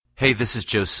Hey, this is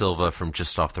Joe Silva from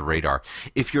Just Off the Radar.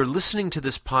 If you're listening to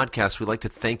this podcast, we'd like to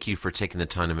thank you for taking the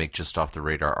time to make Just Off the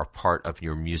Radar a part of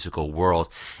your musical world,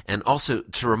 and also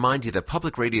to remind you that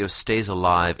public radio stays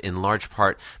alive in large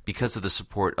part because of the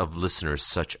support of listeners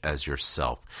such as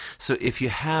yourself. So if you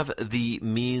have the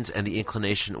means and the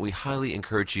inclination, we highly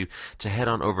encourage you to head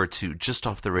on over to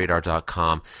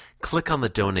justofftheradar.com, click on the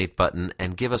donate button,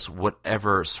 and give us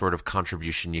whatever sort of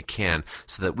contribution you can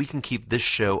so that we can keep this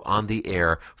show on the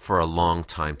air for a long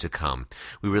time to come.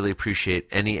 We really appreciate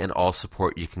any and all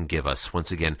support you can give us.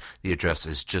 Once again, the address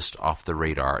is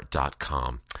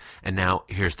justofftheradar.com. And now,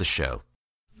 here's the show.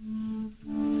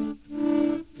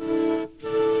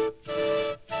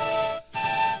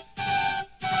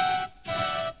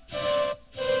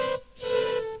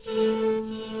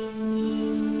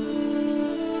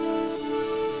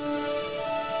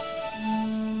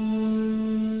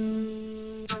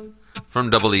 From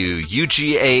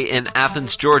WUGA in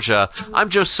Athens, Georgia, I'm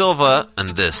Joe Silva, and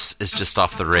this is Just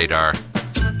Off the Radar.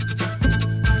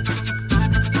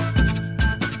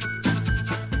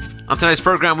 On tonight's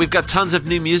program, we've got tons of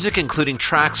new music, including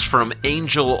tracks from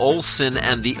Angel Olsen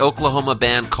and the Oklahoma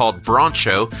band called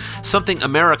Broncho, something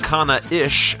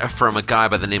Americana-ish from a guy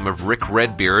by the name of Rick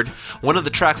Redbeard, one of the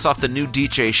tracks off the new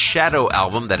DJ Shadow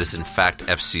album that is in fact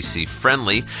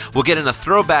FCC-friendly. We'll get in a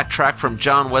throwback track from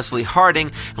John Wesley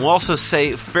Harding, and we'll also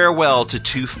say farewell to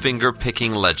two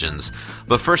finger-picking legends.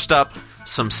 But first up,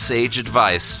 some sage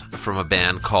advice from a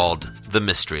band called The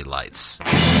Mystery Lights.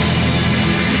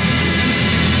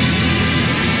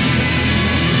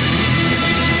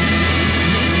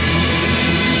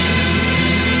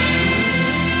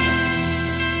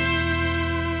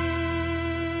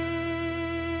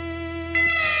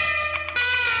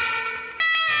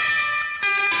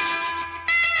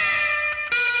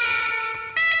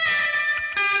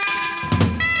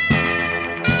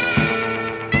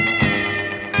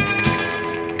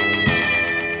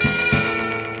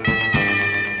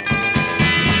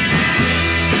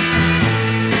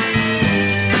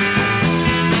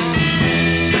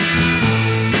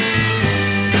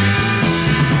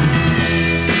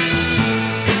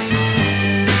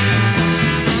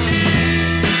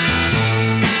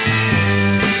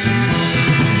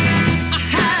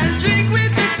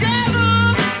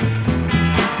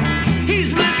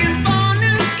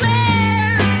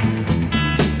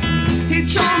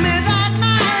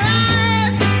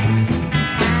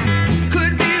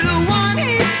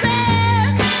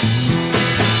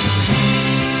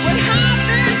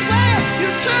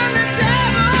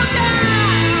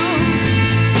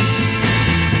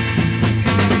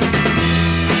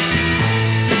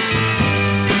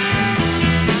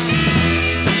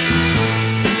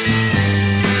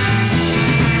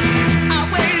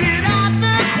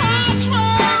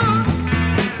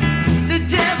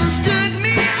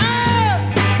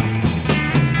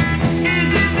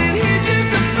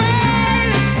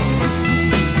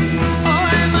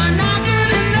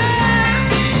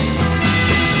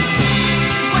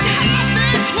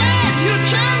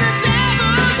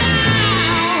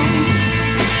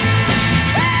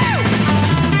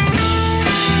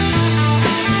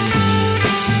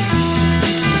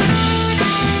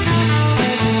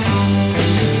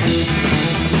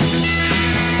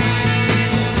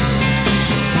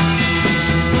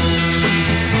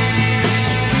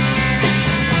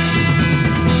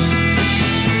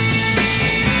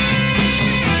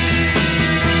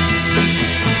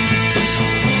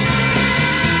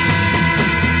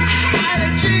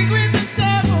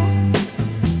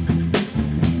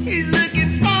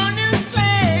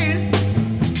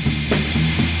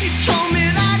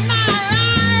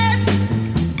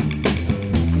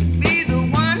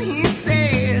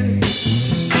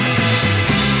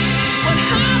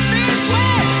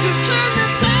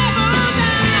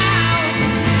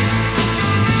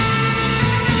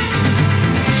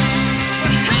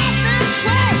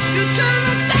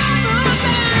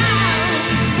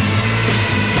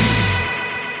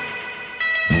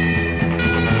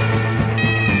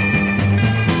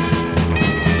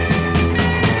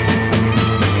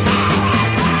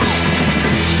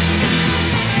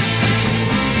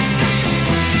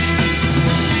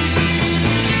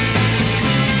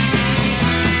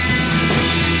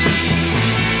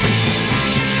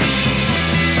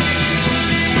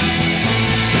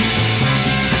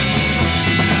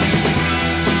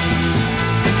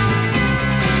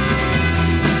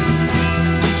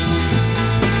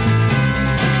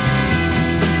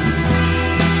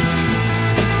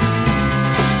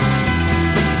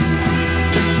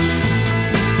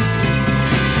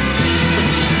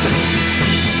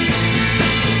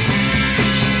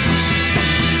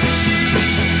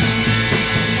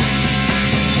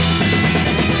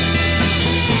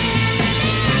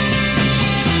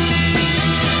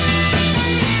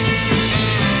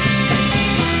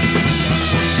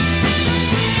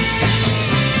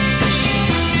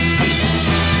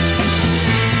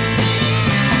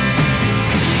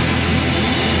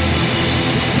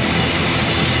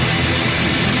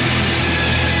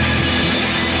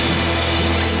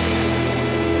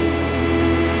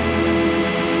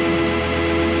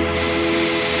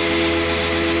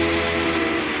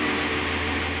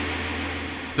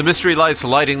 The Mystery Lights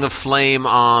lighting the flame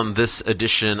on this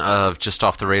edition of Just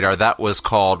Off the Radar. That was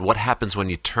called What Happens When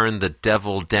You Turn the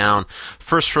Devil Down.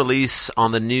 First release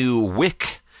on the new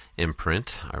Wick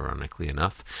imprint, ironically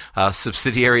enough.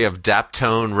 Subsidiary of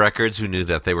Daptone Records. Who knew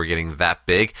that they were getting that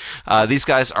big? These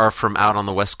guys are from out on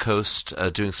the West Coast,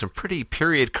 doing some pretty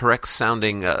period-correct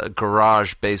sounding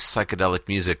garage-based psychedelic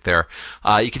music there.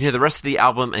 You can hear the rest of the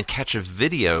album and catch a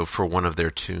video for one of their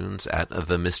tunes at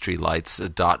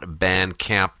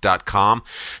themysterylights.bandcamp.com.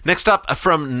 Next up,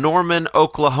 from Norman,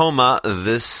 Oklahoma,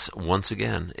 this, once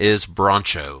again, is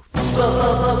Broncho.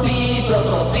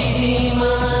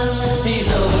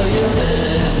 He's over your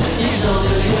head, he's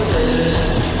under your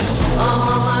bed. I'm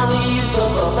on my knees, but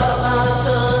my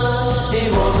tongue. He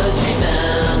won't let you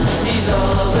down, he's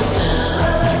all over town.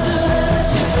 I like to let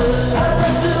you bug, I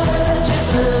like to let you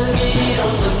boogie.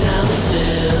 Don't look down the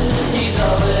stairs, he's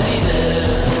already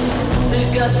there.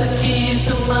 They've got the keys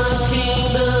to my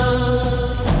kingdom.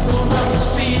 Papa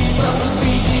speed demon.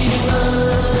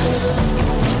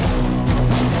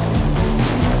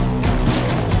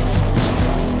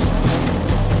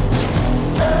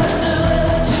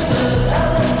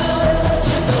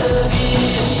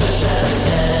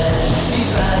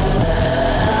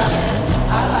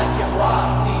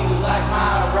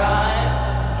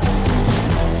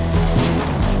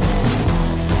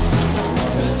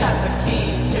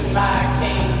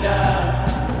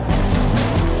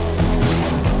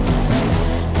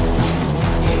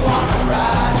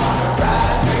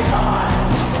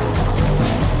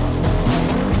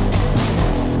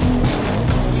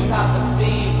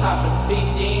 Papa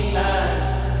speed demon.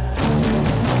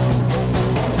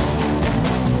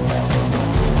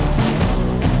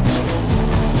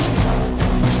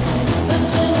 Let's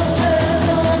sing a prayers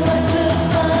and I'd like to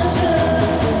find you.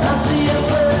 I see your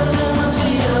flares and I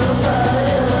see your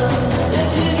fire. If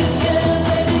you get scared,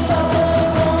 baby, Papa,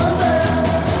 run down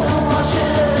and wash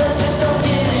it out, just don't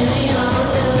get any younger.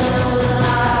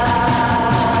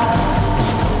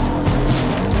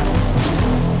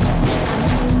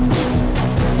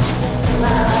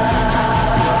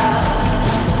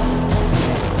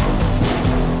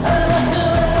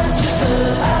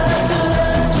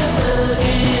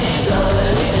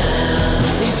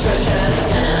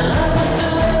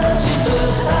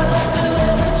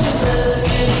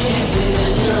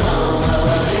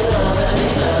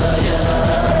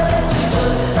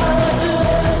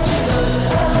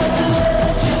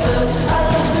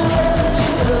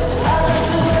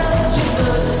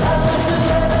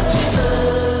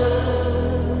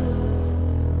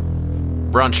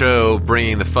 Broncho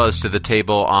bringing the fuzz to the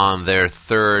table on their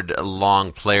third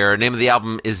long player. Name of the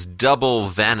album is Double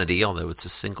Vanity, although it's a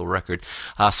single record.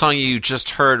 Song you just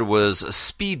heard was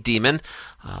Speed Demon.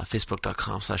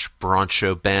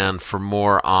 Facebook.com/Broncho Band for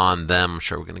more on them. I'm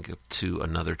sure we're going to get to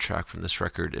another track from this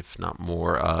record, if not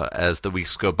more, as the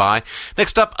weeks go by.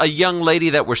 Next up, a young lady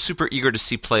that we're super eager to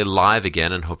see play live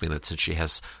again, and hoping that since she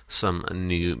has some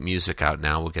new music out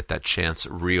now, we'll get that chance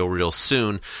real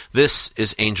soon. This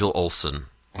is Angel Olsen.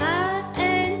 I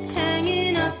ain't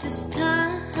hanging up this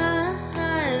time.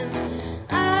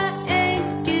 I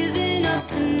ain't giving up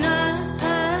tonight.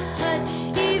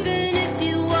 Even if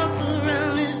you walk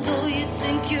around as though you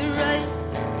think you're right,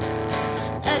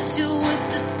 at your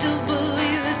worst I still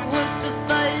believe it's worth the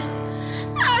fight.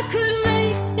 I could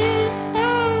make it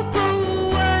all go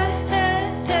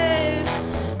away.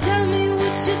 Tell me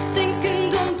what you're thinking,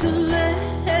 don't delay.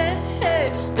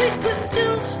 We could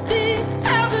still be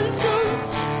having some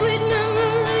sweet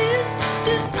memories.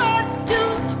 This heart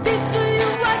still beats for you,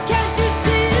 why can't you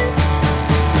see it?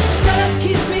 Shut up,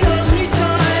 kiss me, hold me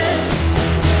tight.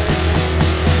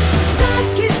 Shut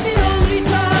up, kiss me, hold me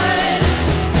tight.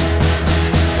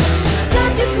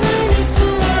 Stop your crying, it's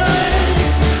alright.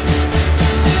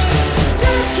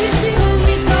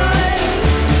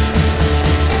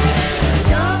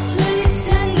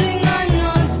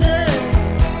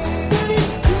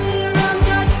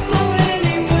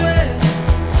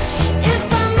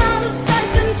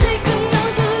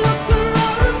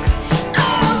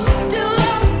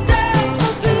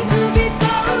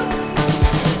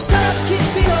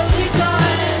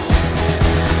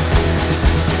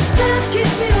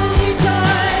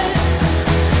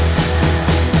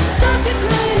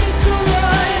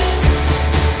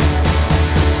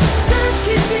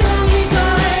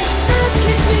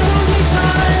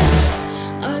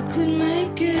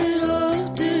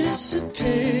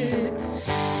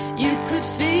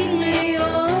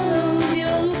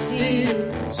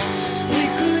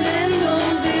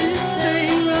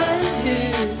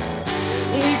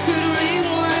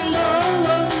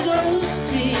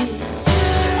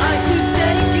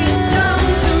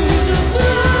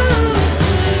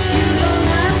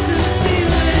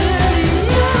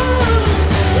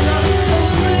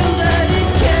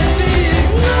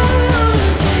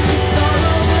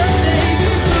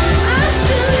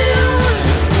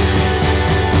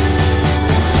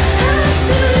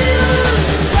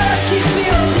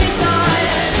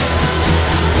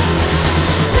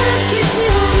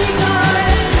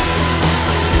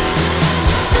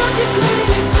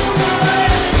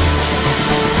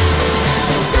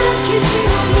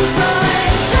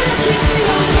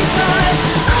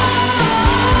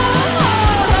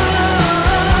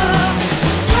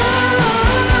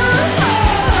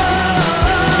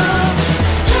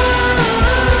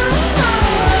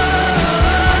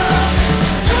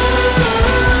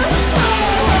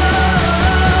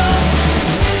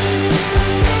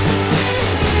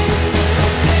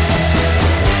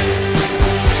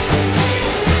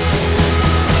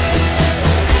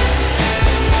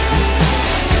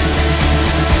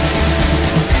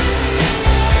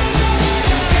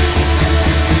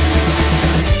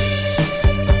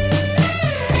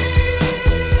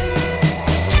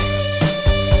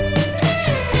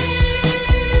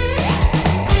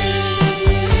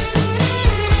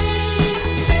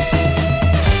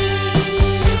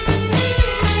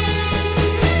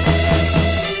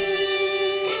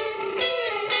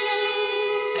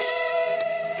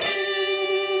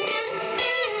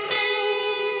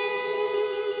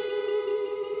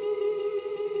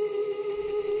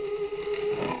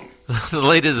 The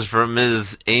latest from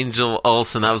Ms. Angel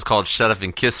Olsen. That was called Shut Up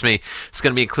and Kiss Me. It's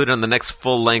going to be included on the next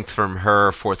full length from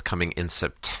her, forthcoming in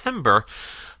September.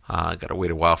 I got to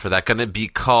wait a while for that. Going to be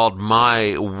called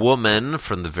My Woman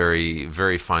from the very,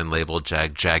 very fine label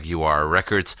Jaguar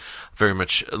Records. Very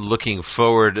much looking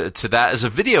forward to that. As a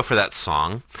video for that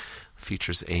song,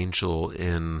 features Angel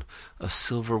in a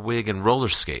silver wig and roller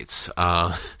skates.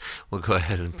 We'll go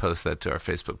ahead and post that to our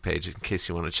Facebook page in case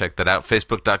you want to check that out.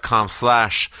 Facebook.com/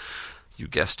 you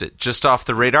guessed it, Just Off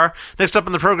the Radar. Next up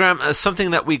on the program,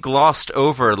 something that we glossed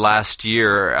over last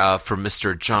year from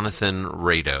Mr. Jonathan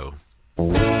Rado.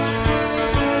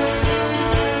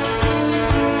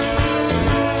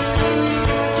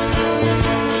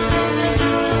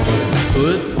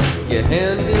 Put your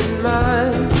hand in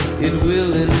mine, it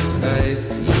will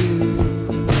entice you.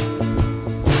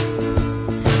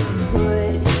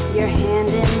 Put your hand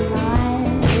in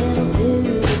mine, it'll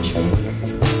do the trick.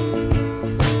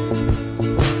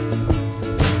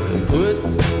 Put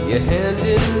your hand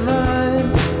in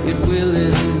mine, it will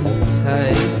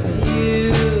entice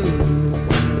you.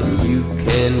 And you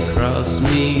can cross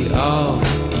me off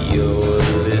your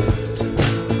list.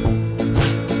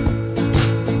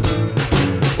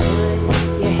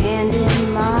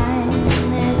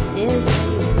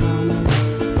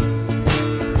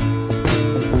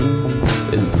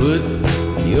 Put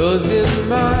yours in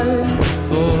mine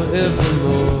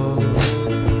forevermore.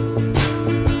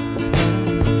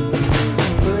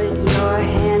 Put your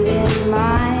hand in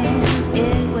mine,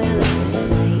 it will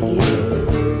excite you.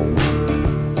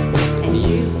 And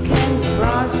you can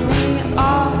cross me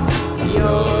off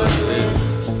Your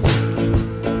list.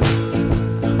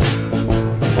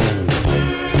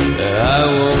 I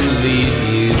won't leave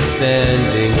you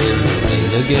standing in the rain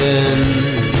again.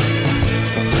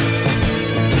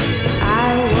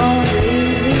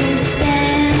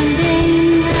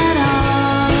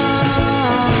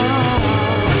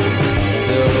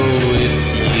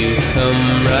 Come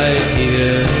right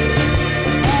here.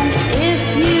 And if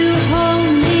you hold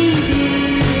me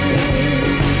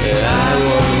dear, I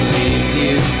won't leave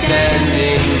you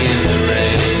standing in the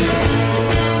rain.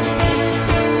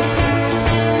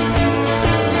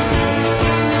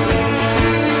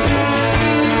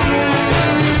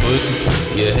 Put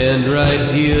your hand right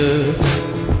here,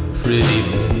 pretty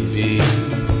baby.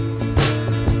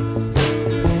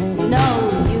 no,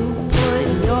 you put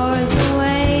yours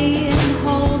away and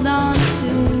hold on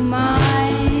to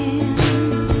mine.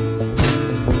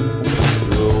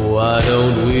 Oh, why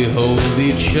don't we hold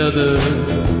each other,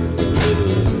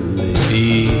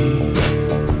 baby?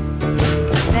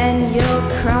 Then you'll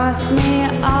cross me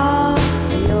off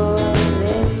your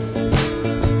list.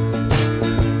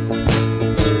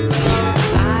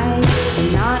 I'm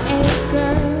not a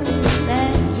girl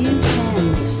that you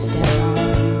can step on.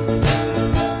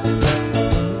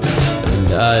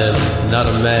 And I am not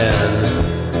a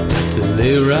man to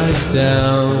lay right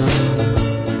down.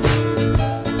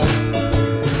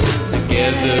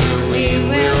 Together we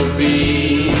will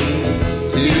be,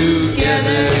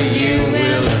 together you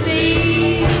will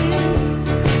see.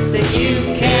 So you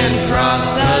can cross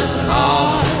us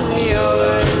off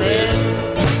your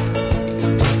list.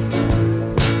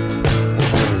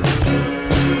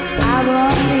 I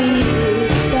won't leave you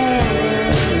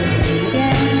standing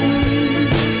again.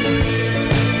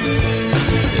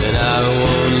 And I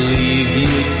won't leave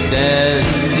you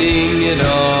standing at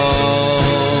all.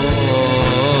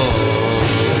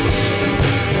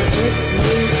 So if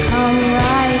you come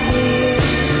right here,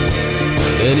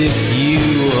 And if you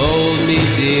hold me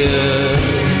dear,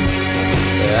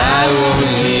 I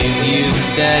won't leave you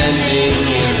standing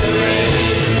in the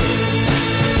rain.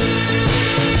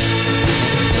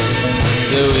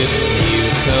 So if you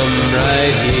come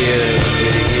right here,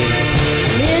 baby,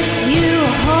 if you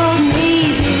hold me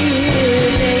dear,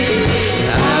 baby,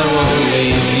 I won't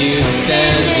leave you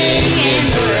standing in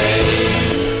the rain.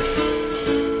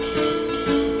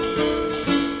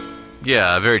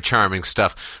 Yeah, very charming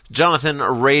stuff. Jonathan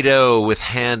Rado with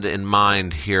Hand in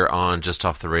Mind here on Just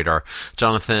Off the Radar.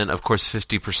 Jonathan, of course,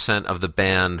 50% of the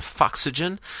band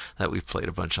Foxygen that we've played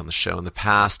a bunch on the show in the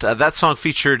past. That song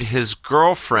featured his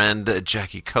girlfriend,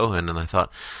 Jackie Cohen, and I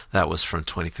thought that was from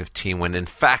 2015, when in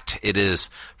fact it is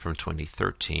from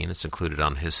 2013. It's included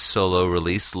on his solo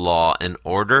release, Law and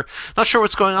Order. Not sure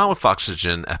what's going on with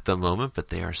Foxygen at the moment, but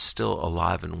they are still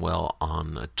alive and well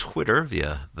on Twitter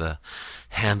via the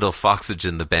handle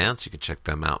Foxygen the band, so you can check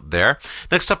them out there.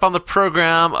 Next up on the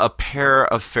program, a pair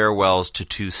of farewells to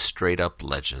two straight-up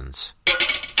legends.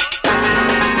 After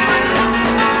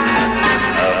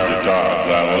dark,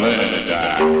 I will let it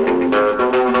die.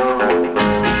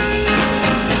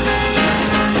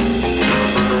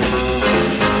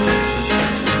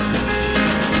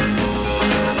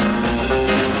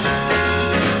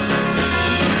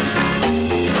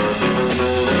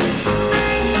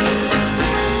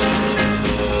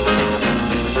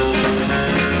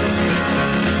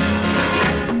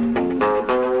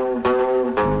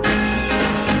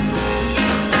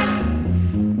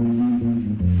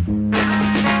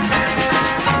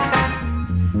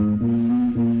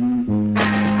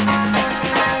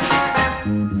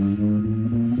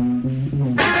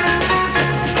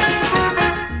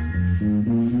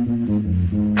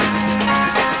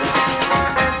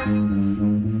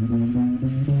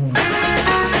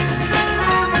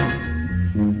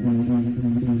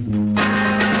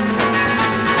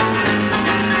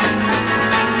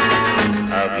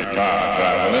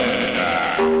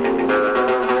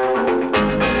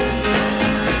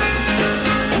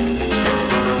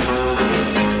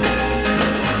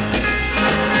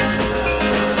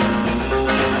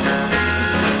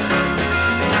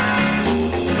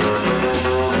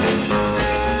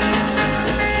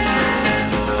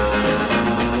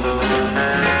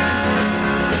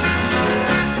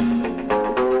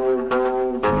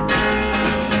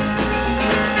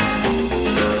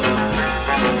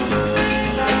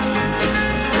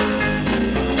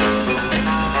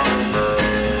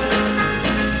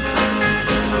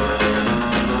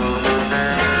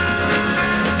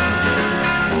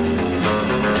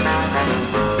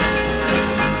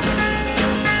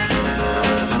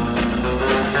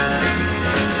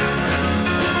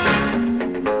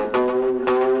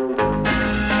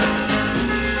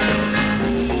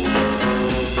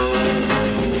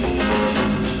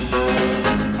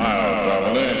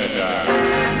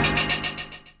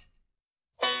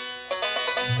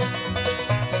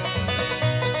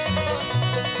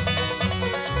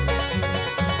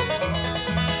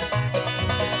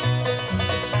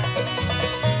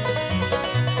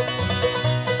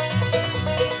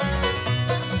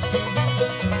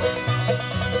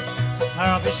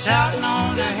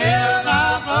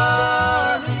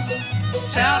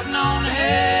 shouting on the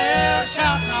hill,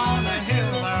 shouting on the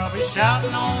hill. I'll be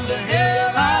shouting on the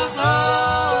hill of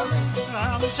glory.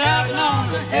 I'll be shouting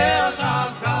on the hills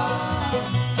of God.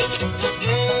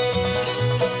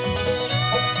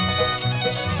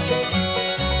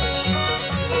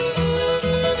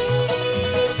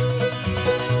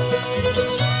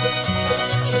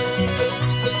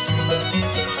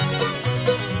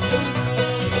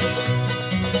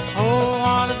 Oh,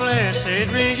 what a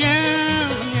blessed reunion.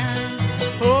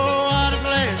 Oh, what a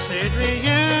blessed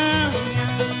reunion.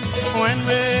 When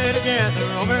we're together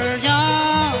over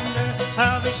yonder,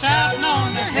 I'll be shouting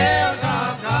on the hills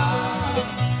of God.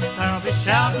 I'll be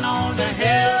shouting on the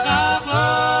hills of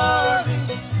glory.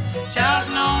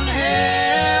 Shouting on the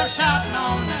hill, shouting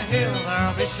on the hill.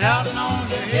 I'll be shouting on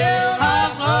the hill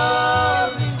of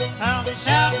glory. I'll be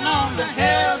shouting on the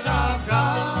hills of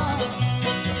God.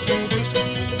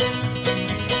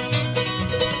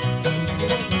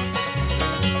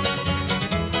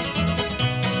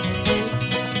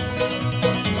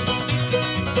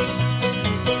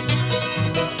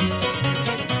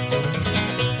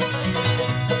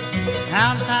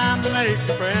 Now's the time to make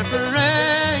the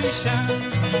preparations.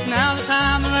 Now's the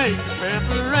time to make the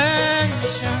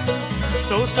preparations.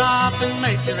 So stop and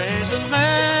make your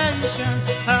reservation.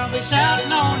 I'll be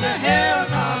shouting on the hills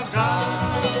of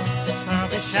God. I'll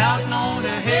be shouting on the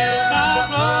hills of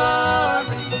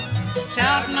glory.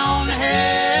 Shouting on the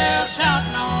hill,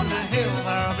 shouting on the hill.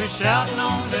 I'll be shouting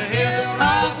on the hill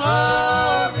of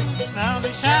glory. I'll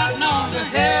be shouting on the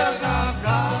hills of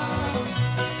God.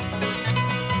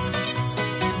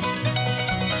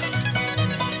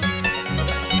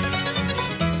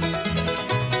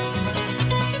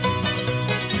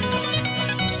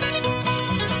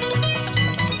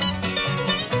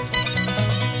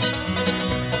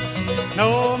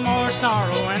 No more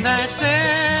sorrow in that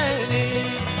city.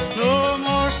 No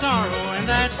more sorrow in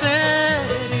that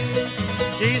city.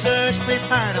 Jesus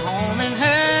prepared a home in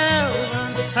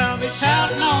heaven. I'll be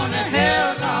shouting on the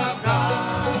hills of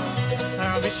God.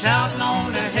 I'll be shouting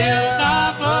on the hills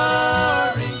of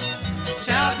glory.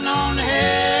 Shouting on the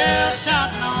hill,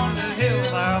 shouting on the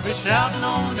hill. I'll be shouting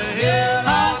on the hill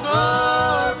of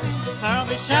glory. I'll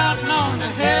be shouting on the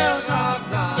hills of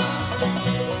God.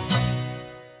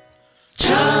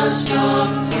 Just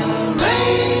off the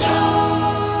radar.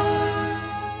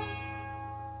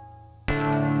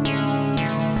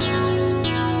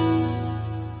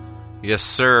 Yes,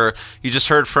 sir. You just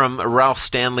heard from Ralph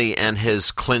Stanley and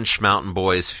his Clinch Mountain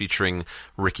Boys featuring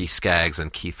Ricky Skaggs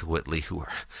and Keith Whitley, who were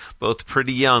both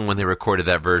pretty young when they recorded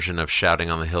that version of Shouting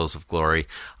on the Hills of Glory.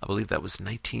 I believe that was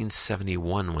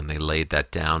 1971 when they laid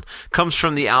that down. Comes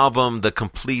from the album The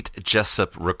Complete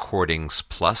Jessup Recordings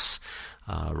Plus.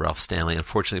 Ralph Stanley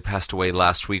unfortunately passed away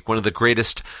last week, one of the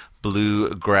greatest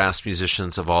bluegrass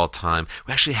musicians of all time.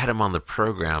 We actually had him on the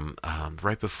program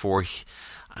right before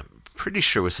I'm pretty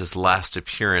sure it was his last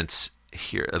appearance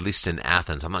here, at least in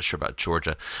Athens. I'm not sure about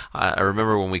Georgia. I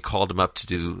remember when we called him up to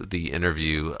do the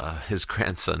interview, his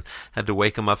grandson had to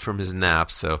wake him up from his nap,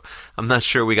 so I'm not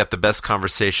sure we got the best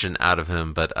conversation out of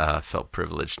him, but felt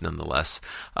privileged nonetheless.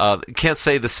 Can't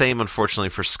say the same, unfortunately,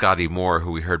 for Scotty Moore,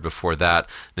 who we heard before that.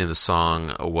 The name of the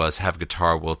song was Have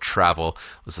Guitar Will Travel.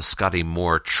 It was the Scotty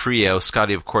Moore Trio.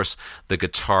 Scotty, of course, the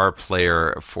guitar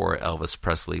player for Elvis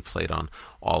Presley, played on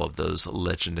all of those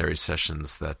legendary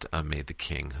sessions that made the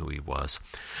king who he was.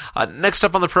 Next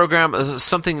up on the program,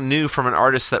 something new from an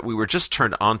artist that we were just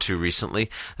turned on to recently.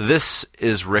 This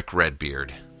is Rick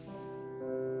Redbeard.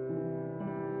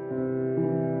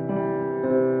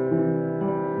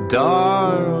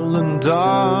 Darling,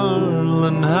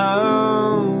 darling,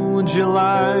 how would you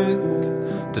like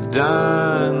to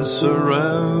dance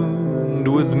around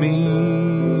with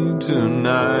me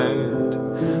tonight?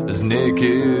 As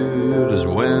naked as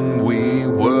when we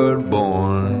were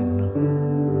born,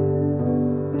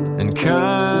 and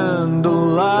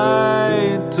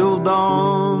candlelight till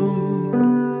dawn,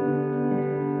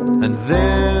 and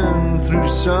then through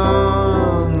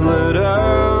sunlit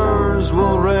hours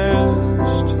we'll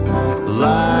rest,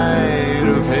 light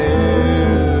of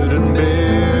head and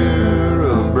bare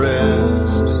of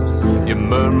breast. You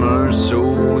murmur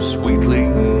so sweetly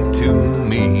to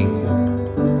me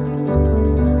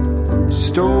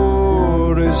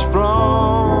stories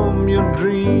from your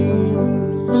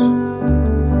dreams.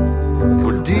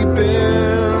 We're deep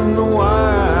in the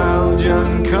wild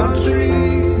young country,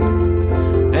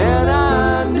 and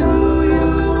I knew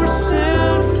you were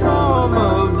sent from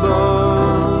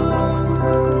above,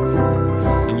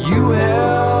 and you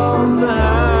held the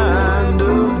hand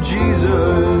of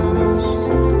Jesus,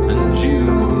 and you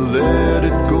let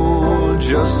it go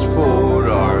just for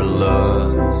our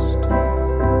lust.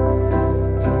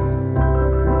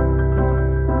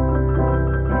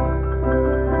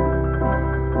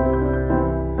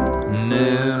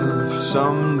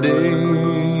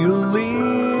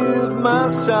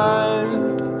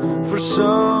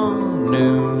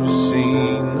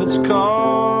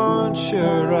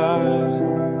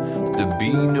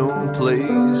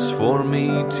 for me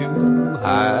to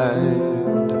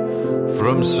hide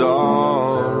from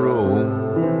sorrow.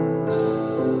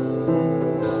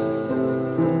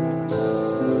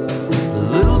 The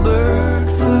little bird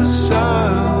flew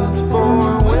south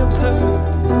for winter,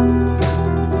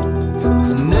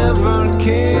 never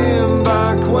came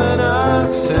back when I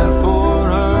sent for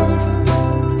her.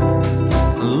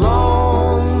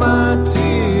 Along my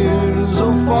tears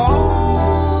will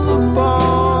fall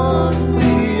upon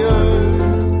the earth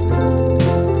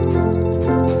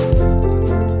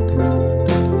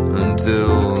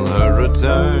until her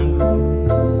return.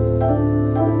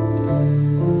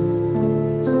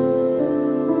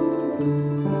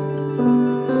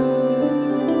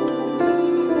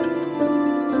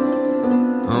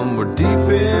 We're deep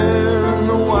in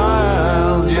the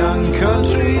wild young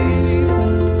country,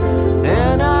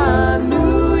 and I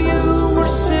knew you were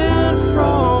sent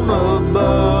from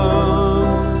above.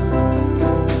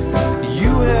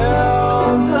 You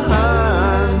held the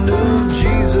hand of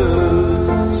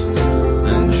Jesus,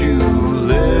 and you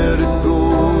let it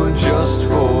go just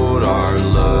for our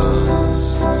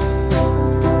loves.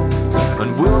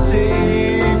 And we'll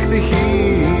take the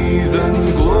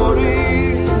heathen glory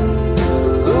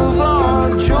of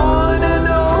our joining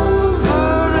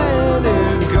over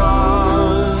in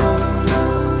God.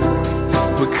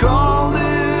 We call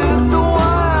it the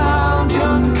wild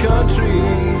young country,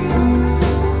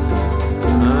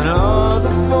 and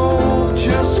other folk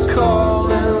just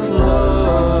call it love.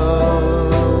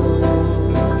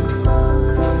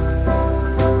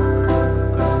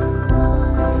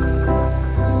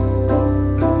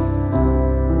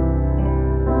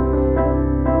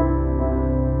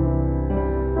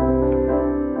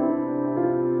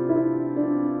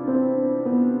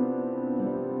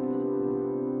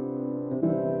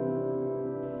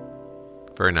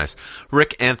 Very nice.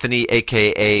 Rick Anthony,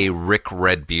 a.k.a. Rick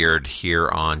Redbeard, here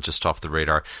on Just Off the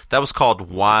Radar. That was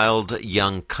called Wild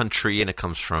Young Country, and it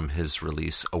comes from his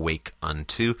release, Awake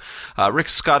Unto.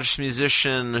 Rick's a Scottish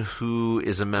musician who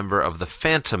is a member of the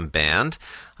Phantom Band.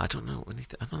 I don't know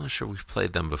anything. I'm not sure we've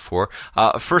played them before.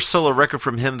 First solo record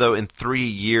from him, though, in 3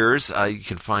 years. You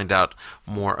can find out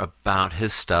more about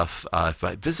his stuff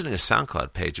by visiting a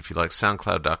SoundCloud page, if you like,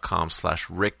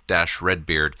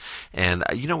 soundcloud.com/Rick-Redbeard. And,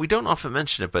 we don't often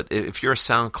mention it, but if you're a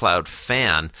SoundCloud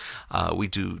fan, we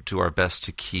do our best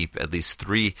to keep at least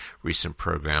 3 recent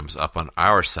programs up on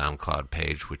our SoundCloud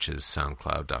page, which is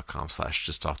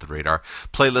soundcloud.com/JustOffTheRadar.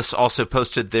 Playlists also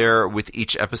posted there with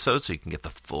each episode, so you can get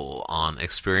the full-on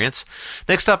experience.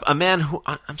 Next up, a man who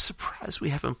I'm surprised we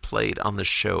haven't played on the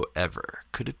show ever.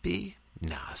 Could it be?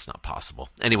 Nah, it's not possible.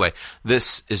 Anyway,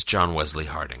 this is John Wesley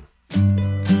Harding.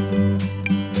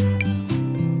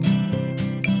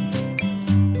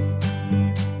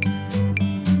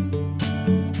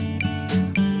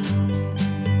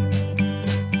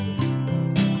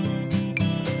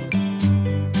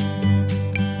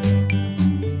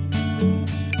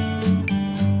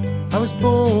 I was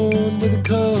born with a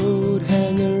coat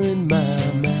hanger in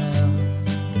my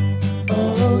mouth.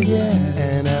 Oh yeah.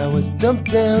 And I was dumped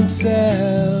down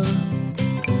south.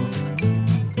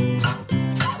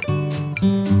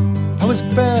 I was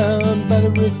found by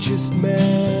the richest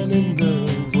man in the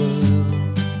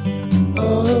world.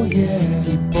 Oh yeah.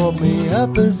 He brought me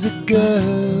up as a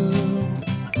girl.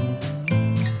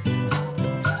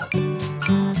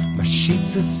 My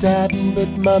sheets are satin, but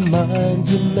my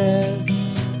mind's a mess.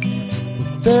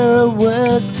 There are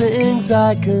worse things,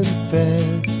 I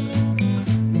confess,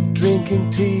 than drinking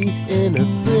tea in a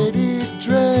pretty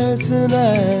dress. And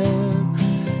I'm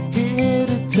here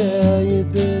to tell you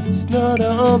that it's not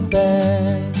all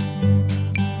bad.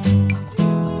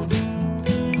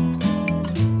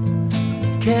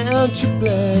 Count your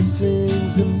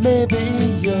blessings and maybe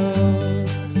you'll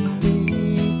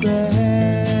be glad.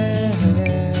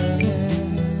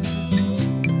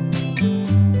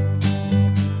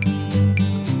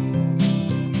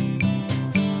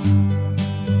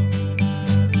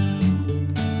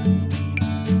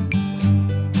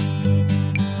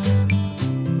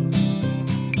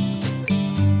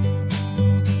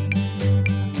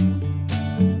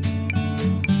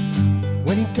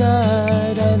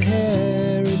 Died, I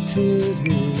inherited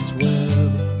his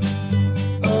wealth.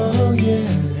 Oh yeah,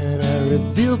 and I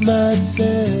revealed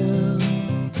myself.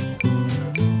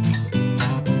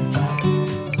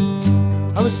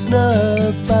 I was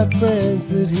snubbed by friends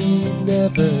that he'd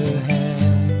never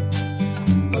had.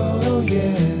 Oh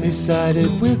yeah, they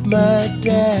sided with my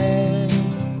dad.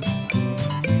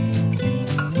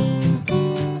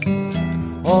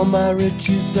 All my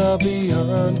riches are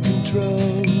beyond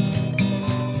control.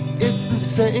 It's the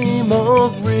same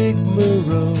old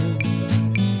rigmarole.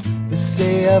 The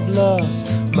say I've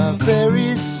lost my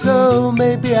very soul.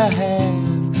 Maybe I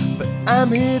have, but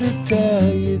I'm here to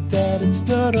tell you that it's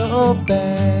not all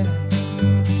bad.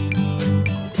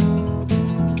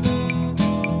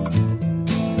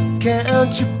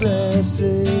 Count your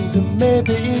blessings and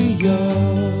maybe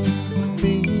you'll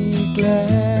be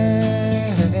glad.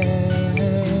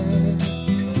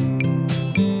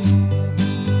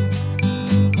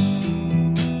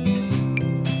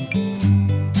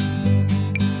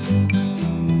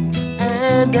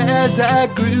 And as I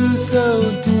grew,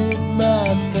 so did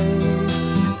my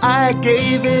faith. I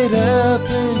gave it up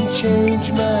and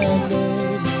changed my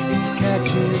name. It's catch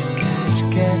as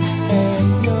catch can,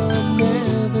 and you'll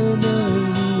never know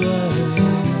who I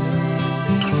am.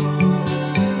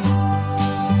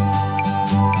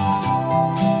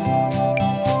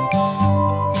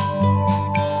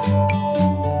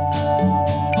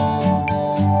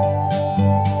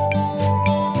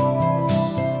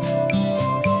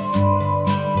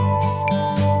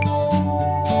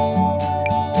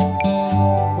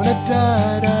 When I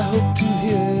died, I hope to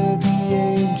hear the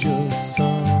angel's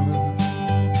song.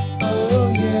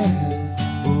 Oh yeah,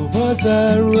 or was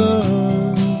I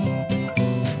wrong?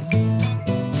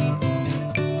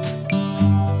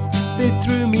 They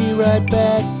threw me right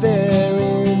back there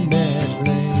in that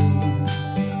lane.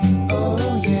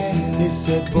 Oh yeah, they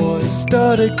said, boy,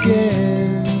 start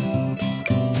again.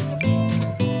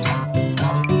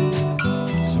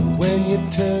 So when you're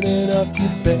turning off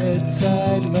your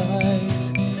bedside light,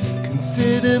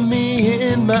 consider me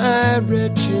in my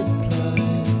wretched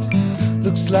plight.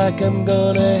 Looks like I'm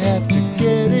gonna have to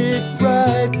get it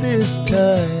right this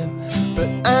time, but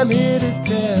I'm here to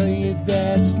tell you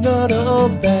that's not all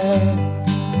bad.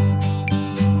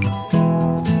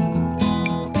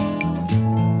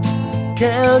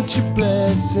 Count your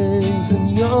blessings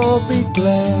and you'll be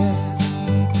glad.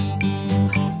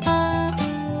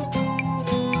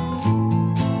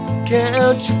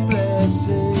 Count your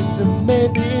blessings and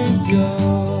maybe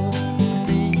you'll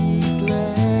be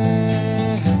glad.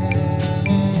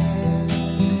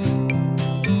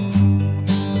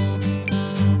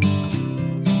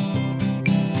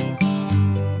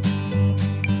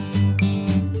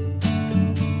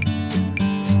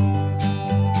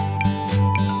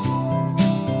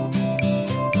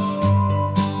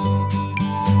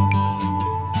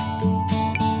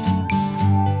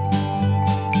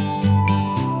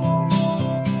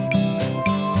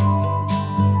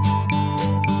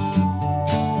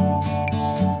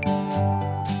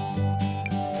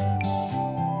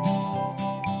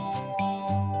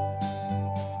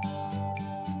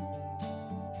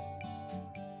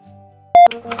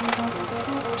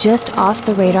 Just Off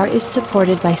the Radar is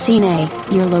supported by Cine,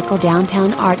 your local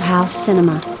downtown art house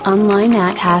cinema, online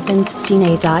at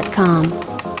athenscine.com.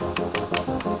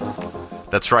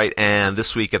 That's right, and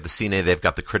this week at the Cine, they've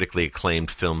got the critically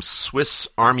acclaimed film Swiss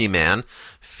Army Man,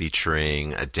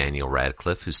 featuring Daniel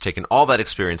Radcliffe, who's taken all that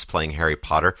experience playing Harry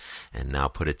Potter and now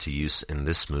put it to use in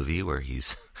this movie where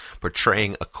he's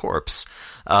portraying a corpse.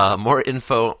 More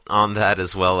info on that,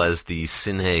 as well as the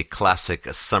Cine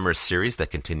Classic Summer Series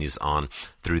that continues on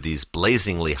through these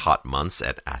blazingly hot months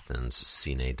at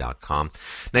athenscine.com.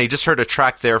 Now, you just heard a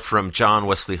track there from John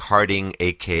Wesley Harding,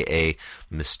 a.k.a.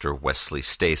 Mr. Wesley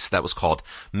Stace. That was called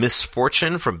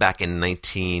Misfortune from back in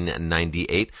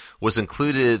 1998, was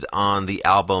included on the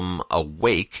album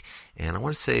Awake, and I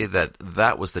want to say that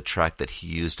that was the track that he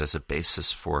used as a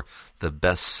basis for the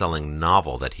best-selling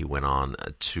novel that he went on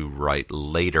to write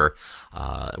later,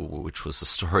 which was the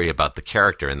story about the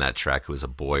character in that track, who was a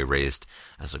boy raised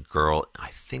as a girl, I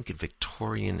think in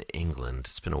Victorian England.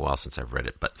 It's been a while since I've read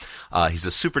it, but he's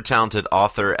a super talented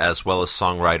author as well as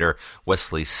songwriter.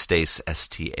 Wesley Stace,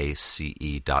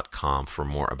 STACE.com for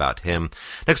more about him.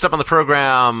 Next up on the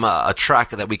program, a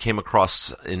track that we came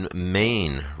across in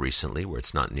Maine recently, where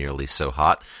it's not nearly so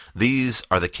hot. These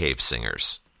are the Cave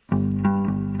Singers.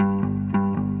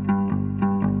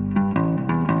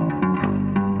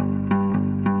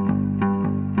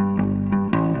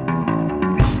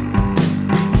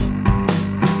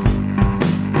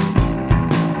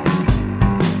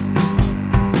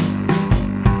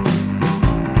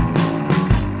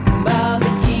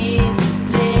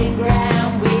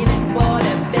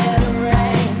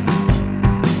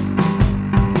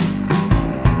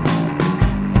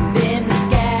 Then the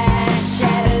sky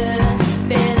shattered,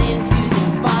 fell into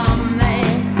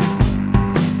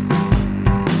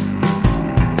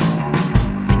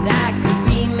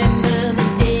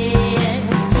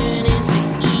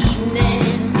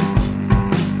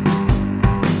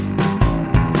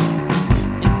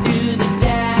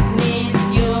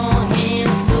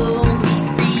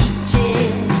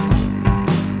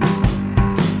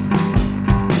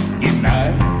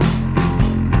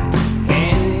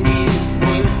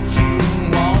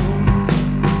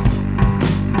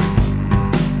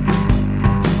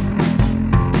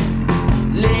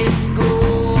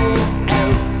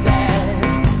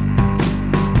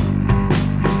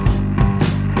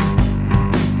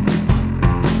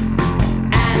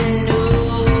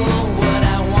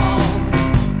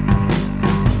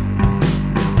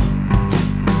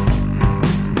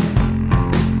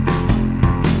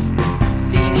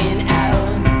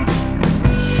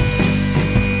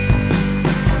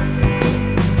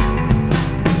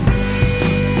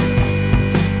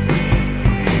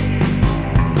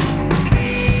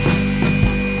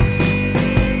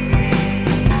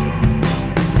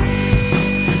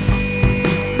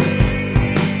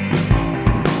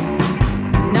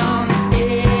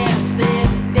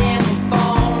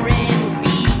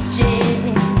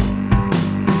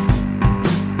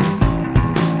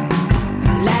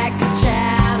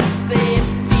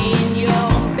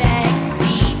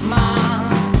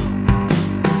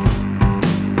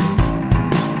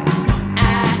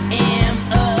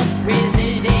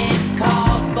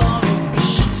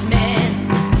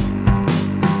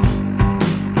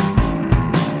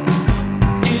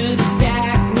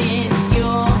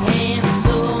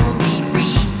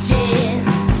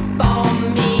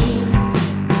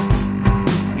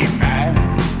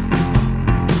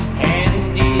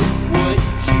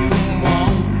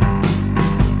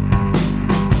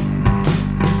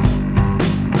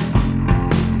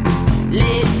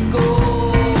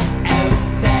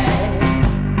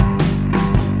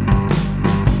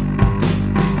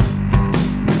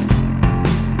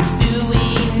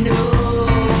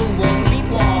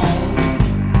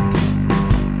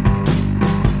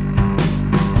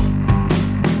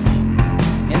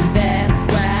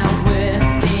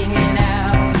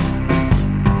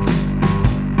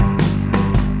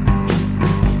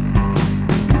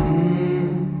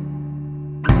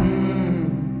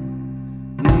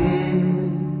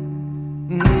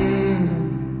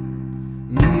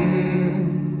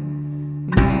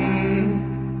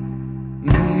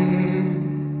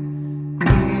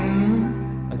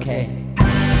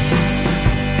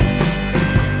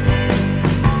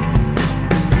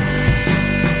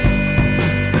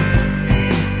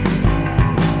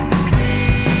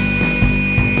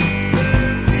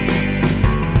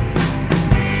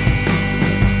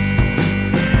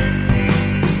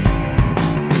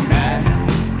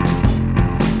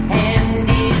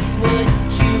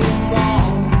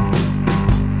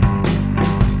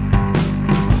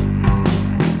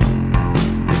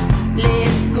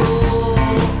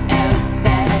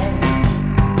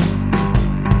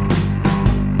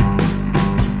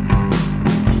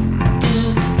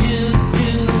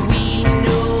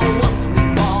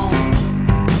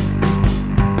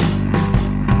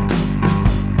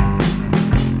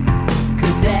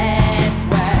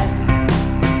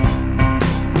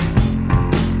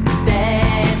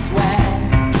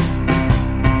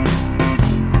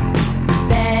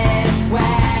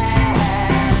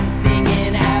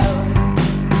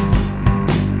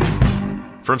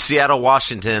From Seattle,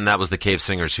 Washington, that was the Cave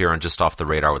Singers here on Just Off the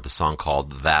Radar with the song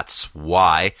called That's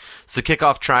Why. It's the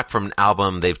kickoff track from an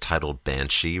album they've titled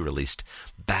Banshee, released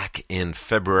back in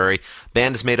February.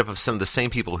 Band is made up of some of the same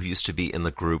people who used to be in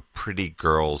the group Pretty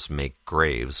Girls Make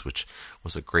Graves, which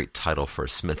was a great title for a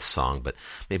Smiths song, but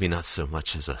maybe not so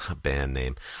much as a band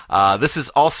name. This is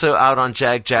also out on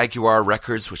Jaguar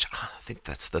Records, which I think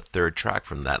that's the third track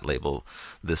from that label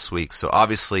this week. So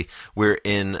obviously we're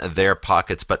in their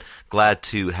pockets, but glad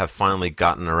to have finally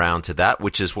gotten around to that,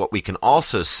 which is what we can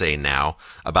also say now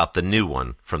about the new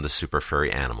one from the Super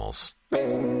Furry Animals.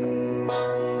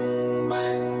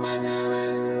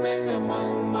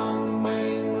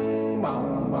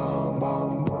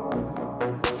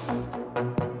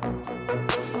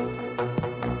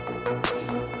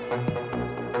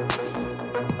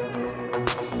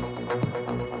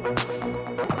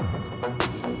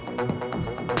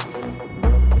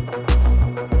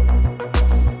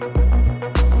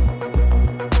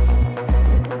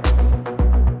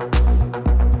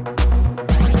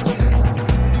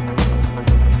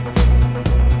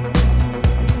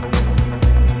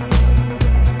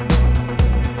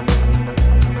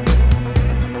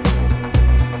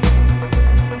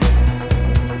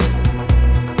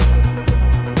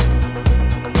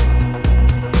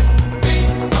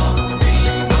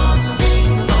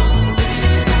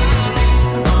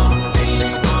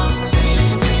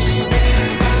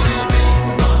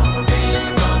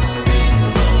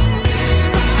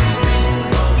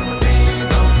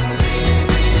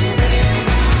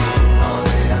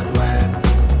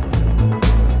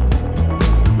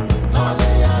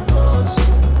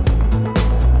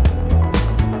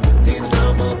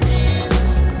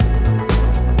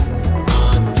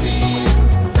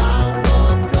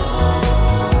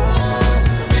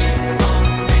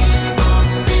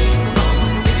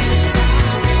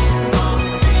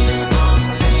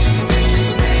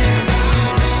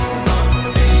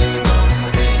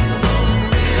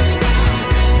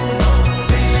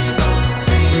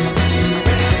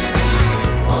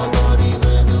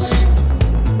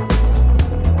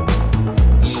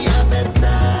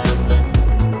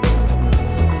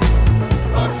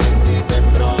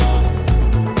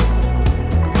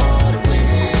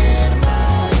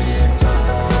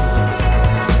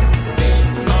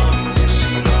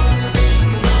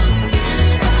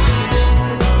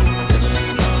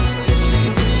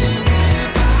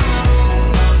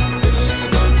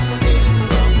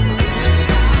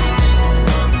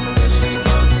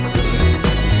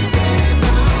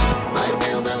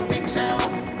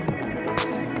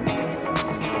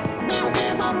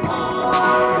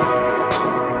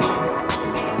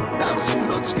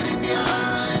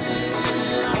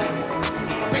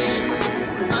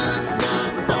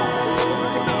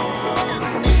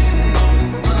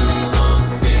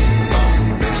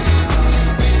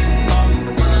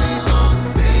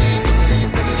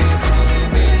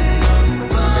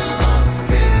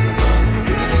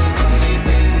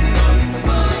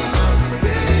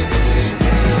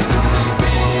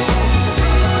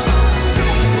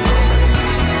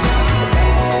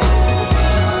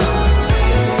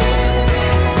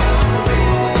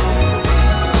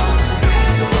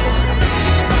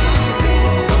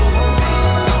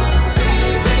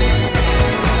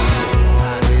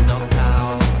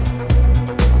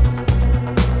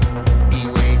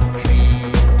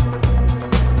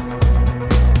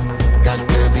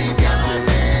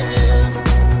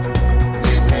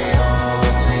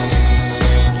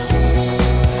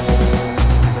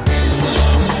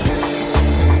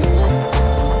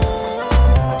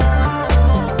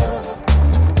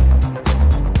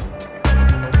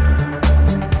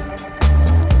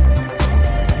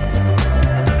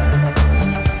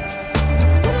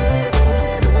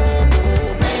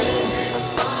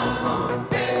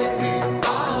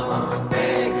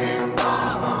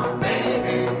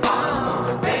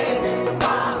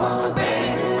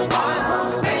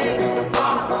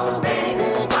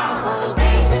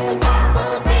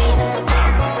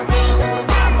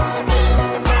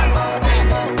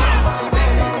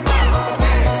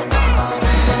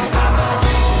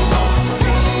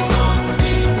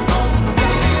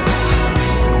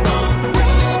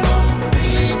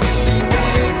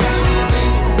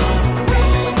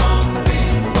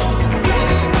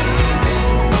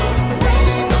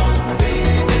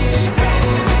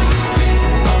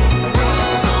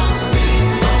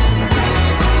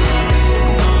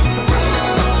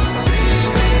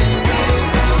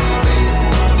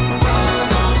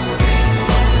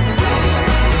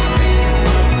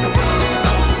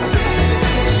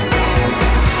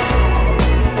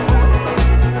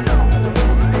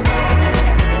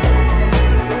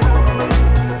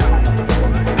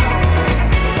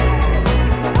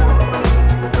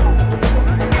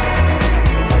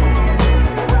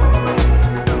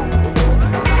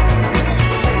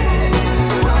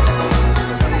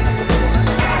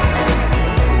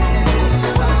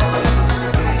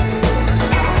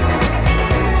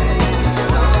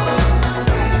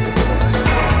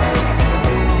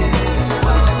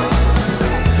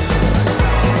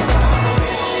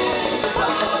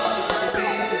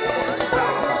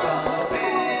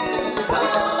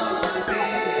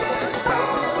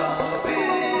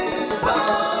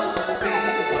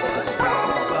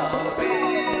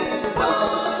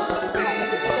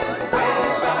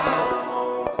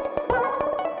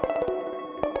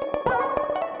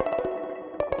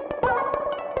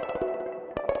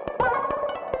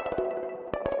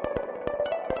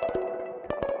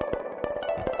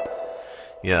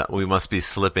 Yeah, we must be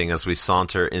slipping as we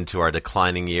saunter into our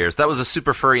declining years. That was the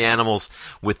Super Furry Animals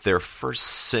with their first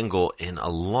single in a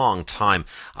long time.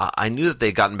 I knew that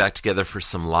they'd gotten back together for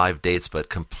some live dates, but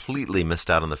completely missed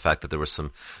out on the fact that there was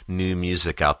some new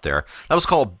music out there. That was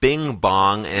called Bing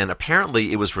Bong, and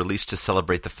apparently it was released to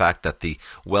celebrate the fact that the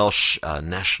Welsh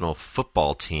national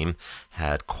football team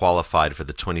had qualified for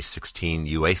the 2016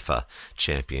 UEFA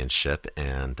Championship,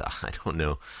 and I don't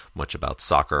know much about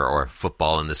soccer or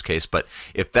football in this case, but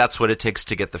if that's what it takes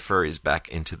to get the furries back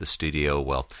into the studio,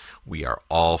 well, we are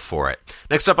all for it.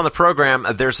 Next up on the program,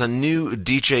 there's a new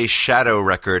DJ Shadow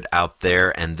record out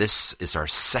there, and this is our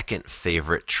second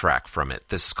favorite track from it.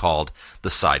 This is called The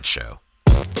Sideshow.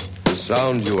 The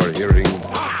sound you are hearing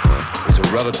is a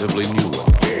relatively new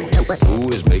one. Who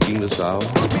is making the sound?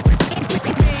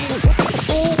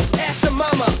 Ask your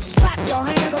mama. Clap your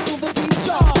hands up to the beat,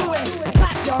 y'all. Do it.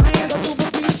 Clap your hands up to the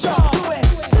beat, y'all. Do it.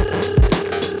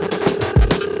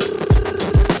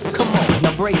 Come on,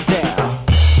 now break down.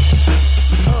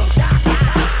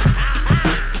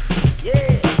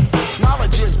 Yeah.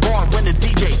 Knowledge is born when the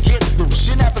DJ gets loose.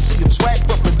 You never see him swag,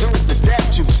 but produce the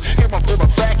death juice. Hear him full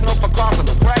of fact, no for cause of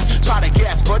the wreck. Try to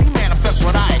guess, but he manifests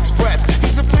what I express.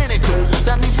 He's a pinnacle.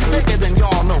 That means he's bigger than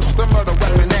y'all know. The murder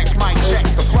weapon X, Mike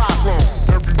checks the fly flow.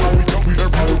 Everywhere we go, we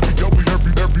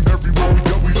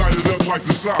light it up like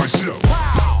the sideshow.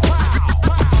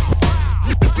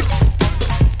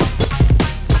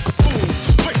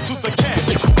 Straight to the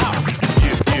cabbage.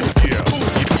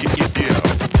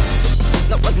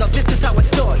 Now this is how it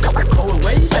started. Going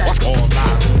way back. All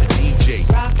eyes on the DJ.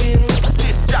 Rockin'.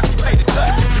 This jockey play the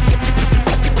cut.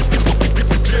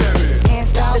 Can't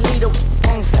stop the needle.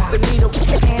 Can't stop the needle.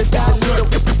 Can't stop the needle.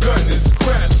 Goodness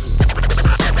gracious.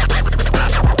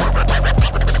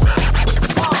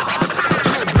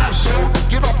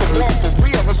 Get off the wall for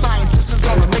real. The scientist is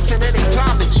on the mix and it ain't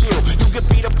time to chill. You get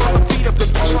beat up on the feet up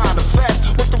if you're trying to fast.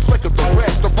 With the flick of the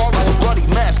rest, the ball is a bloody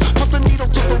mess. Put the needle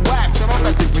to the wax and I'll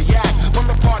let it react. When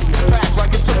the party is packed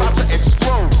like it's about to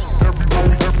explode. Everywhere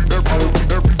we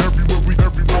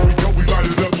go, we light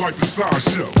it up like the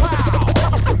sideshow.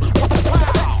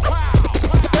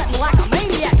 Like a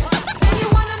maniac. And you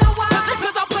wanna know why?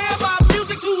 Because I'm playing my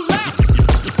music too loud.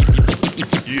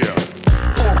 Yeah.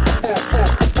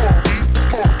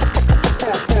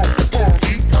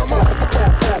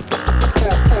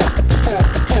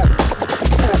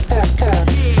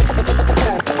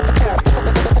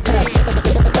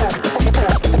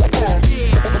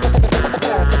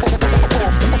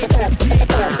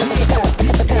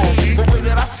 The way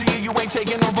that I see it, you ain't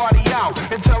taking nobody out.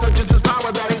 Intelligence is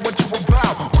power, that ain't what you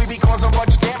about. We be causing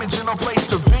much damage in no place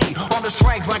to be. On the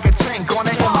strength like a tank on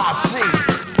the MIC.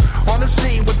 On the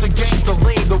scene with the gangster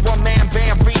lead. The one-man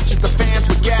band reaches the fans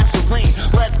with gasoline.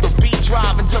 Let the beat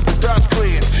drive until the dust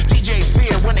clears. DJs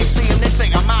fear when they see him, they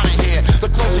say I'm out of here. The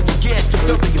closer you get to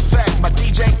feel the effect, my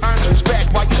DJ earns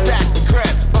respect while you stack the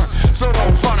crest. So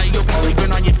don't front it, you'll be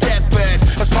sleeping on your deathbed.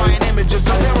 Aspiring images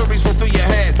and memories roll through your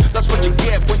head. That's what you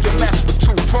get when you mess with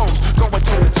two pros. Going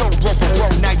toe to toe, blow for blow,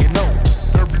 now you know.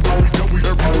 Everywhere we go, we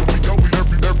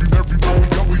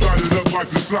light it up like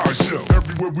the sideshow.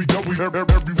 Everywhere we go, we light it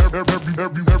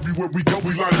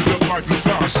up like the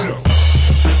sideshow.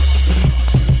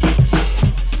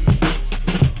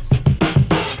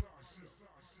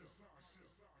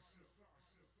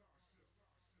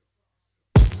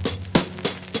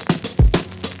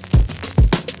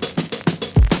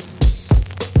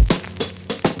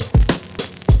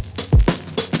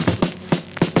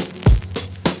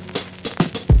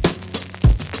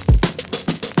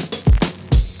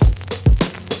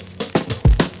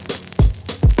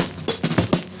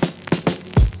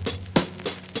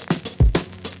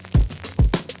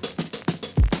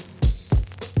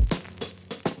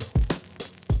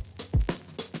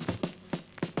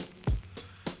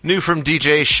 New from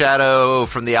DJ Shadow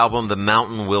from the album The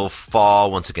Mountain Will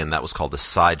Fall. Once again, that was called The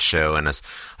Sideshow. And as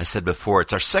I said before,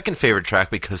 it's our second favorite track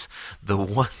because the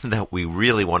one that we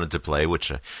really wanted to play, which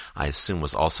I assume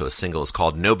was also a single, is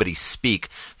called Nobody Speak,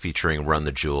 featuring Run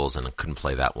the Jewels. And I couldn't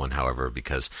play that one, however,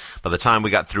 because by the time we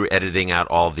got through editing out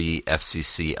all the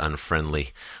FCC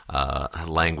unfriendly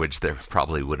language, there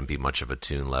probably wouldn't be much of a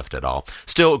tune left at all.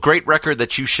 Still, great record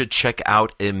that you should check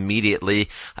out immediately.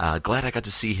 Glad I got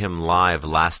to see him live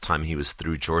last last time he was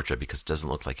through Georgia, because it doesn't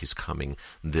look like he's coming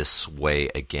this way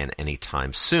again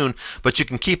anytime soon. But you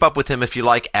can keep up with him if you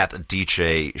like at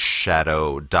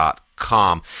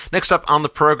djshadow.com. Next up on the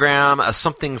program,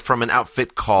 something from an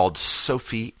outfit called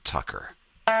Sophie Tucker.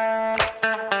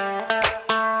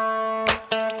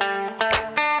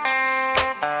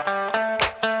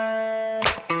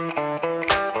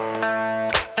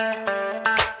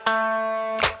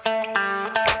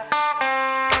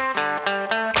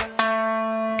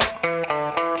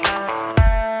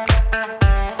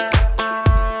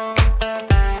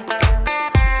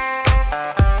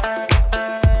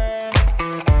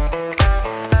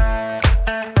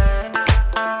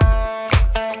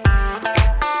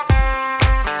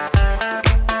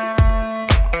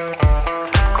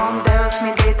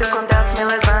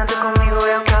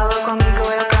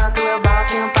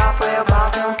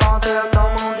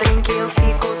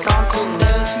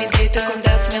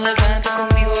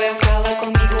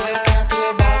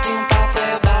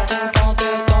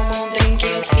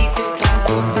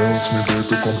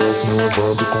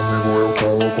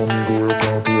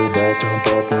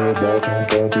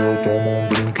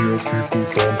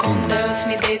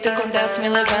 Me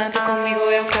levanto,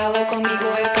 comigo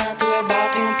eu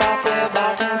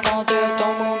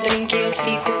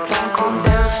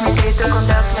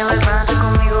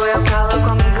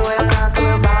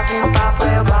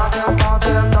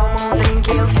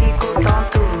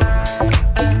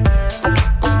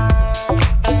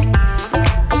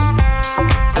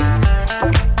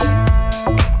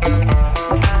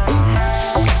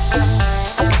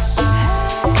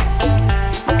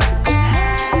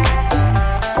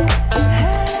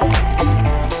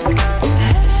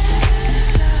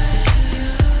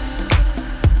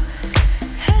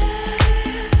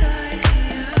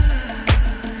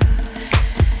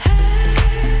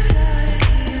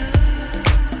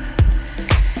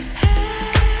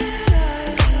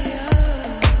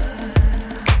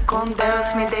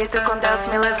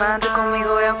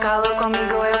comigo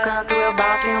eu canto, eu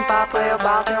bato um papo, eu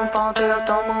bato um ponto, eu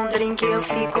tomo um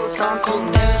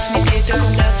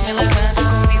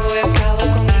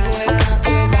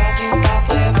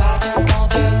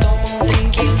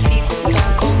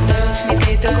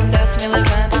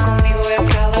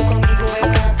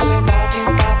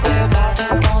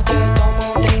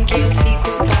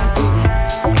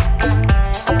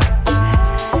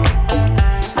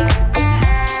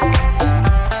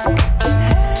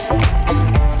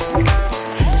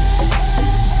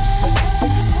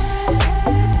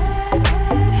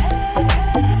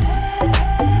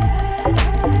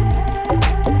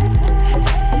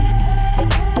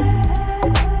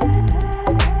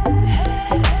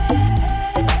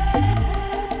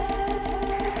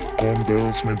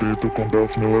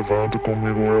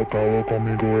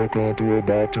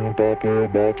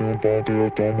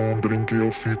drink e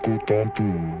eu fico tonto.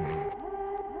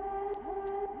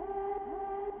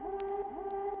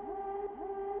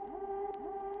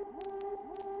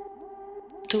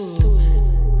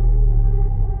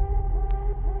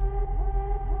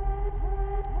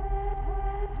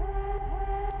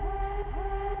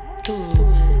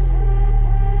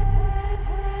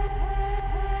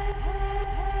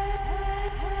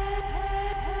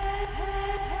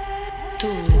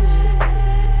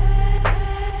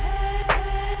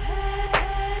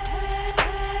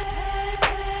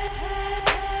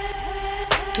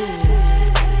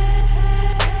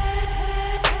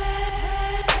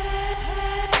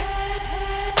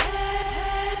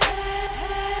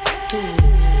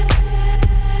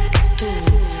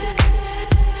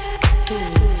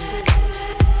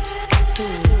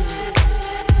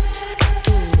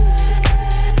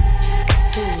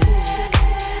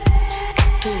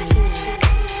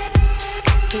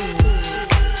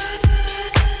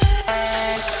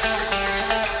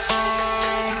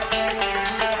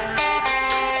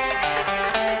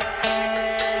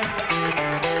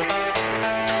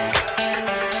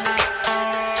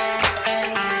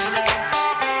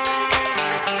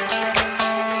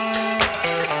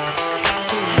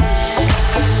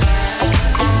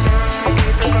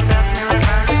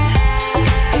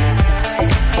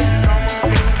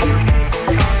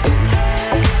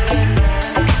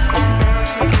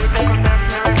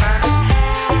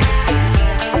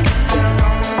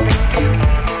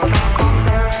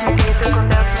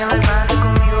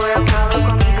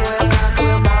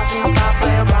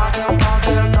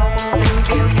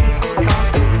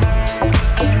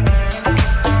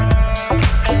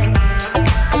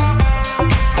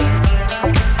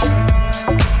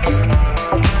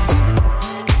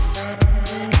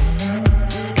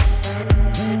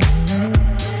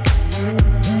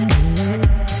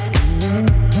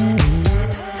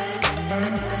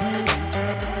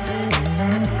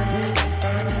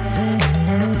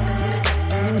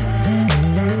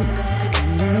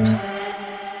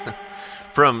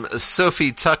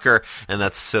 Sophie Tucker, and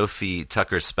that's Sophie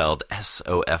Tucker spelled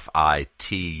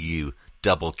SOFITUKKER,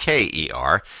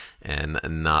 and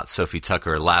not Sophie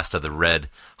Tucker, last of the red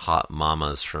hot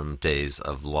mamas from days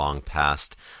of long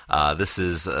past. This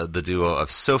is the duo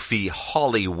of Sophie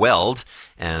Hawley Weld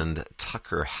and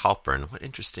Tucker Halpern. What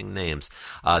interesting names.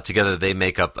 Together they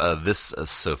make up this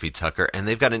Sophie Tucker, and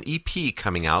they've got an EP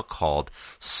coming out called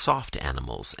Soft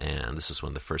Animals, and this is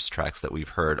one of the first tracks that we've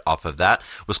heard off of that.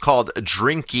 It was called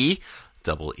Drinky.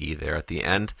 Double E there at the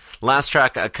end. Last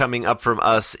track coming up from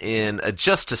us in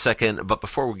just a second, but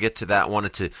before we get to that,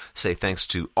 wanted to say thanks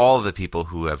to all the people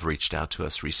who have reached out to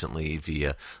us recently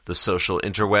via the social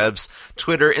interwebs,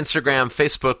 Twitter, Instagram,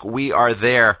 Facebook. We are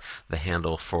there. The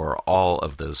handle for all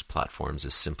of those platforms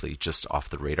is simply Just Off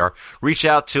the Radar. Reach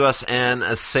out to us and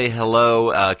say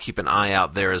hello. Keep an eye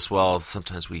out there as well.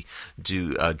 Sometimes we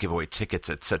do give away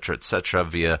tickets, etc.,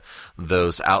 via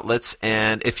those outlets.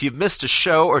 And if you've missed a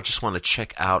show or just want to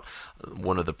check out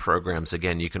one of the programs,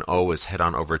 again, you can always head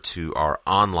on over to our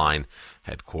online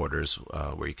headquarters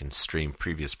where you can stream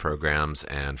previous programs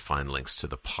and find links to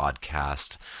the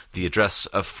podcast. The address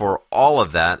for all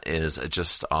of that is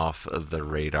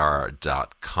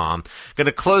justofftheradar.com. Going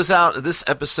to close out this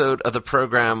episode of the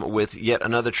program with yet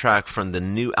another track from the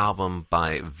new album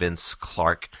by Vince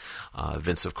Clarke.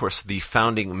 Vince, of course, the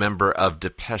founding member of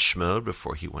Depeche Mode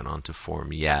before he went on to form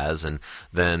Yaz, and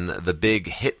then the big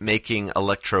hit-making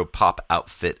electro-pop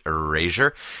outfit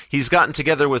Erasure. He's gotten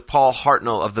together with Paul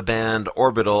Hartnell of the band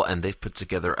Orbital, and they've put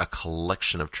together a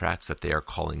collection of tracks that they are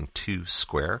calling 2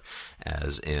 Square,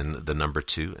 as in the number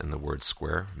 2 and the word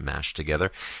square mashed together.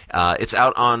 It's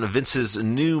out on Vince's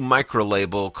new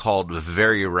micro-label called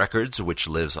Very Records, which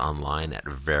lives online at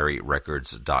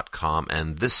veryrecords.com,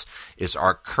 and this is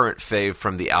our current fave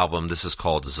from the album. This is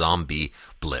called Zombie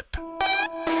Blip.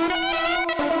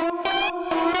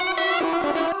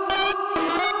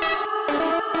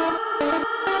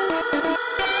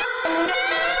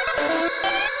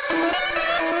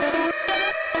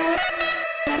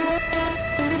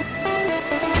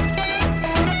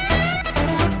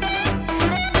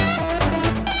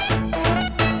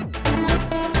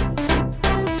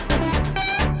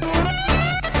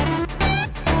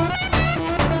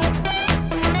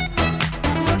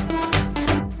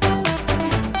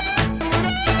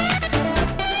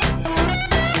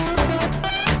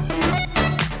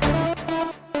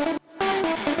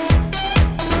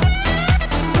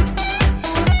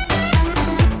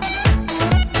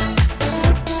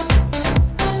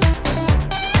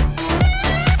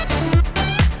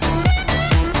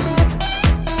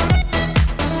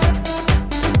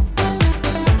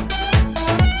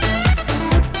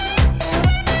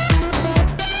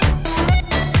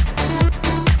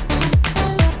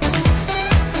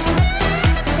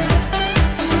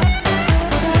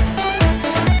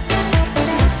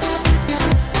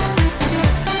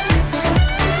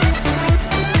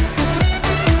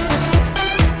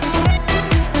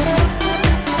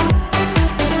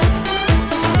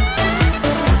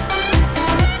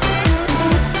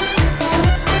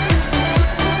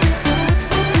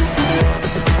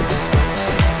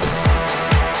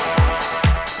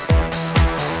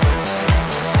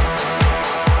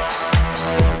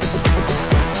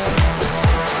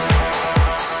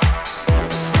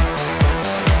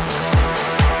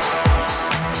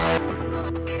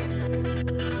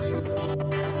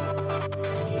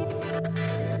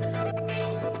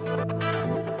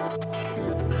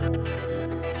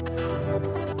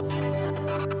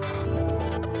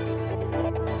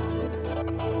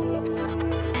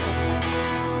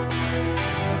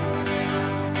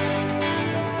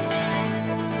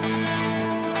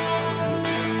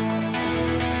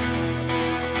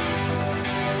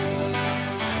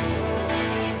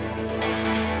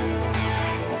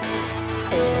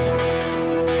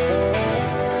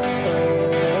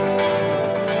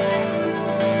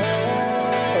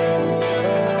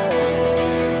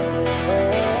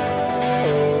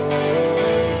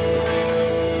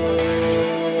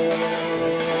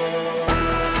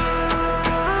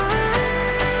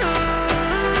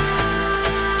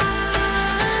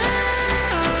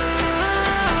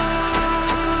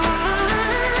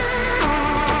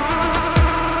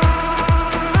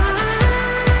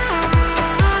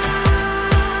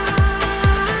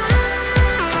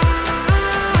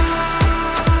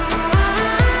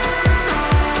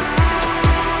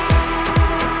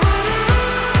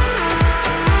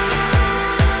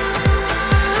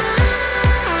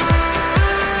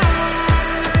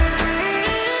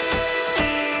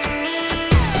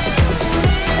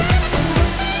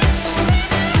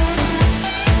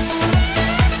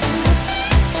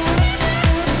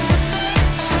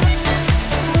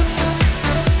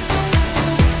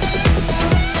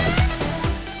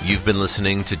 You've been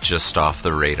listening to Just Off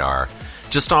the Radar.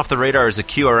 Just Off the Radar is a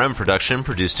QRM production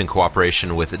produced in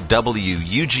cooperation with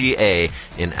WUGA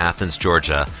in Athens,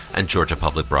 Georgia, and Georgia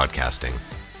Public Broadcasting.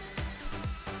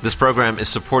 This program is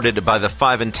supported by the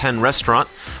 5 and 10 restaurant.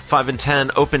 5 and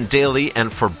 10 open daily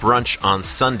and for brunch on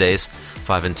Sundays.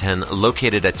 5 and 10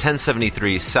 located at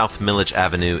 1073 South Millage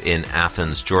Avenue in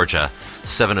Athens, Georgia,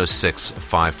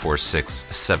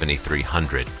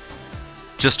 706-546-7300.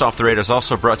 Just Off the Radar is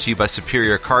also brought to you by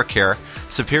Superior Car Care.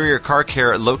 Superior Car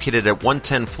Care located at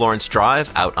 110 Florence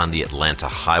Drive out on the Atlanta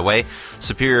Highway.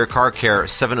 Superior Car Care,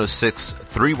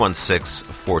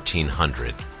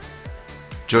 706-316-1400.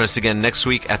 Join us again next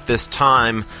week at this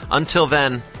time. Until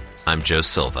then, I'm Joe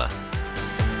Silva.